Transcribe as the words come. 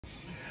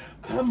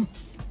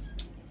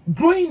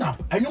Growing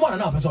up, and you want to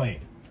know what's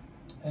hip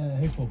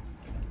hop.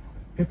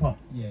 Hip hop.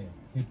 Yeah,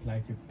 hip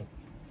hop.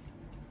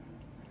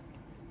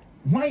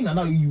 Why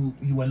now you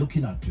were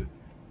looking up to?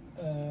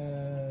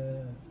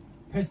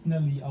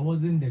 Personally, I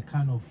wasn't the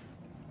type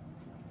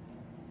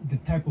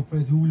of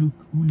person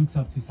who looks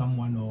up to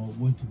someone or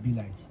want to be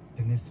like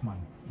the next man.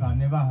 So I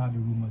never had a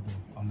role model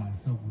or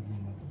myself a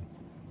role model.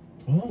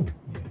 Oh,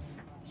 yeah.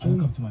 So I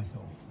look up to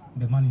myself,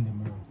 the man in the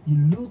mirror. You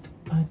look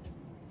at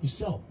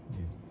yourself.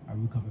 Yeah, I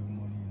wake up every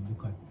morning and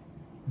look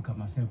at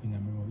myself in the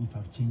mirror if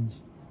I've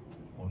changed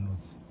or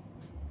not.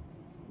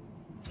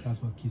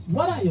 That's what keeps me.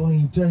 What are your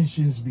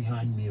intentions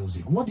behind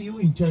music? What do you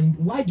intend?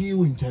 Why do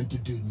you intend to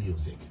do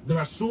music? There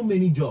are so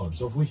many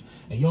jobs of which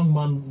a young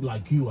man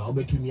like you,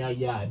 but you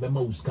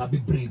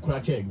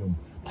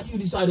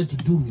decided to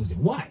do music.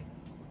 Why?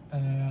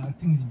 I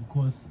think it's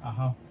because I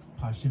have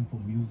passion for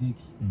music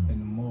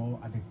and more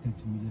addicted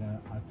to music.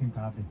 I think I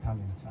have the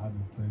talent. I have a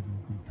very, very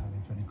good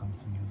talent when it comes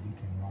to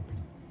music and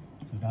rapping.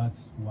 So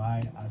that's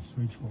why I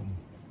switched from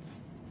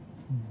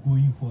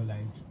going for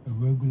like a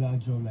regular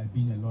job like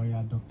being a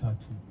lawyer, doctor,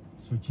 to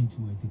switching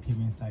to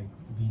entertainment side,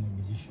 being a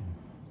musician.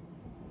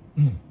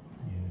 Yeah.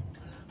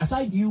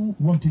 Aside you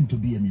wanting to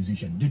be a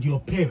musician, did your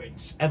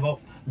parents ever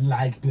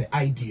like the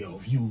idea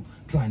of you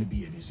trying to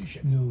be a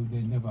musician? No,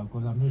 they never,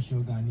 because I'm not sure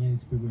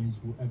Ghanaians' parents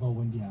will ever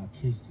want their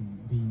kids to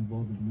be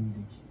involved in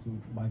music. So,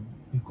 but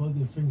because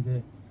they think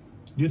that.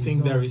 Do you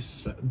think there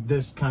is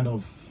this kind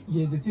of?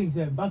 Yeah, the thing is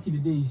that back in the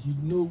days, we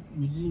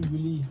didn't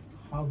really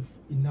have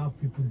enough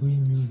people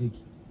doing music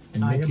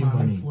and making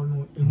money.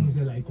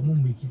 Like,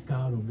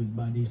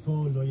 but they saw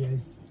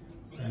lawyers,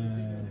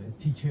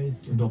 teachers,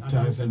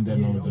 doctors, and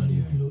then all that.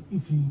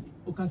 If you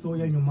focus on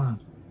your man,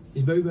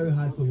 it's very, very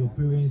hard for your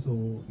parents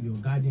or your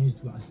guardians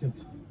to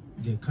accept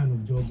the kind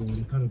of job or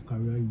the kind of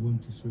career you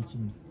want to switch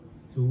in.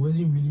 So it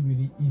wasn't really,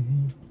 really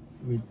easy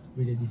with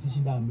the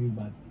decision that I made,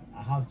 but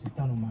I have to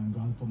stand on my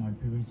ground for my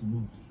parents to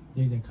know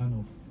there's the kind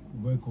of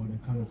work or the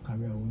kind of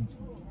career I want to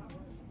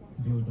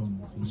build on.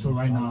 So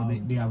right now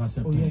they have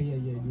accepted. Oh yeah,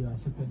 they have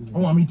accepted it.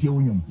 Oh, I meet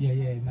you. Yeah,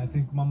 and I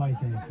think Mama is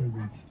a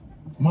favorite.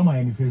 Mama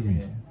any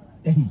favorite?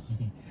 Yeah.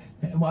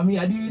 Mommy,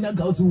 I didn't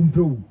go to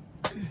improve.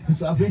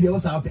 So I feel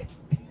what's happening.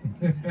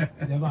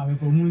 Never have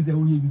for who say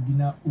we be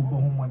na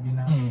ubo homo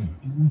dina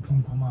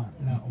utum koma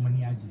na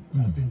omani aji.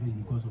 I think it's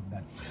because of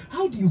that.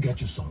 How do you get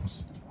your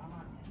songs?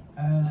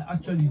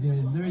 Actually,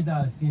 the lyrics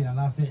that I say, and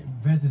I say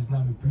verses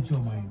now we preach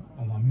on my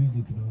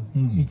music,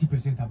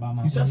 80% about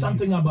my. You said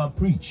something about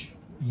preach.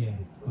 Yeah,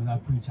 because I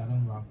preach, I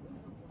don't rap.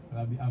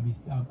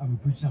 I'll be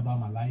preaching about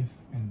my life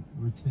and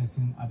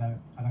witnessing other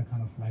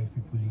kind of life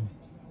people live,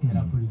 and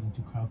I put it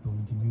into craft or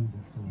into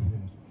music. So yeah.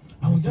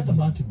 I was just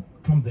about to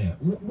come there.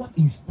 What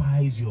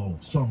inspires your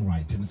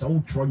songwriting? It's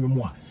all trying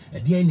more.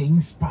 At the end,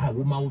 inspire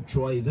woman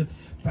try. Is it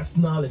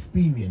personal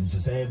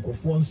experiences? And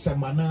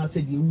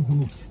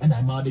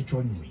I'm out there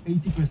trying me.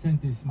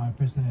 80% is my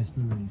personal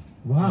experience.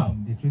 Wow.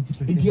 The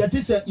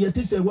 20%. It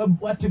is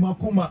what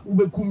Timakuma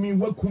Ubekumi,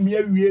 what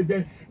Kumia,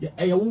 then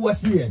who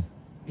experience.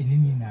 I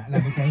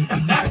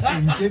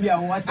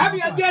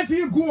guess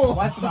you go.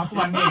 What's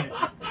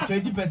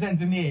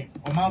 20% in here,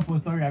 or man for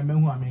story, I know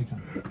who I'm making.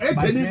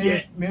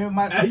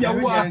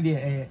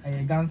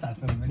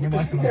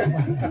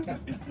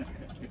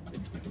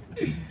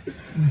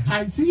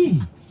 I see.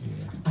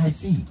 I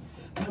see.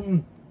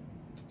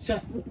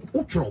 So,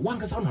 outro, one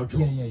can sound outro.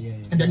 Yeah.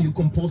 And then you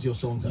compose your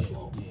songs as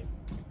well. Yeah.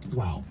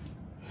 Wow.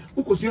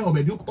 Who goes here,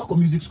 baby? What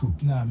music school?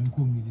 No, I'm in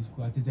music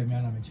school. I think I'm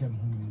a chairman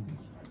music.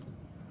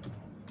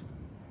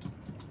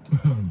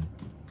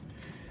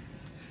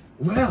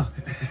 Well,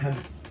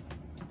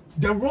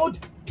 the road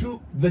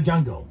to the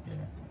jungle.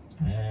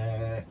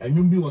 And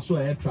you be also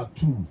a track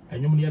too.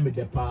 And you near me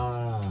the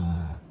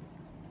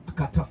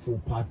Katafo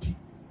party.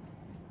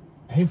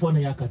 Hey, for the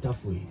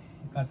Katafo.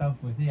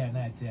 Katafo, say a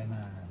night, and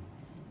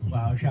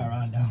wow,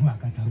 around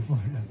Katafo.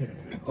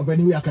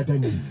 Open we are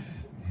Katani.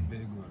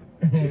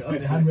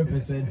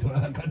 100%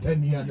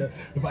 Katani.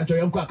 If I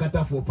try to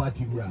Katafo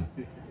party,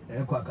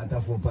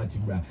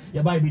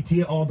 yeah, by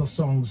BT all the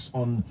songs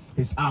on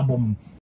his album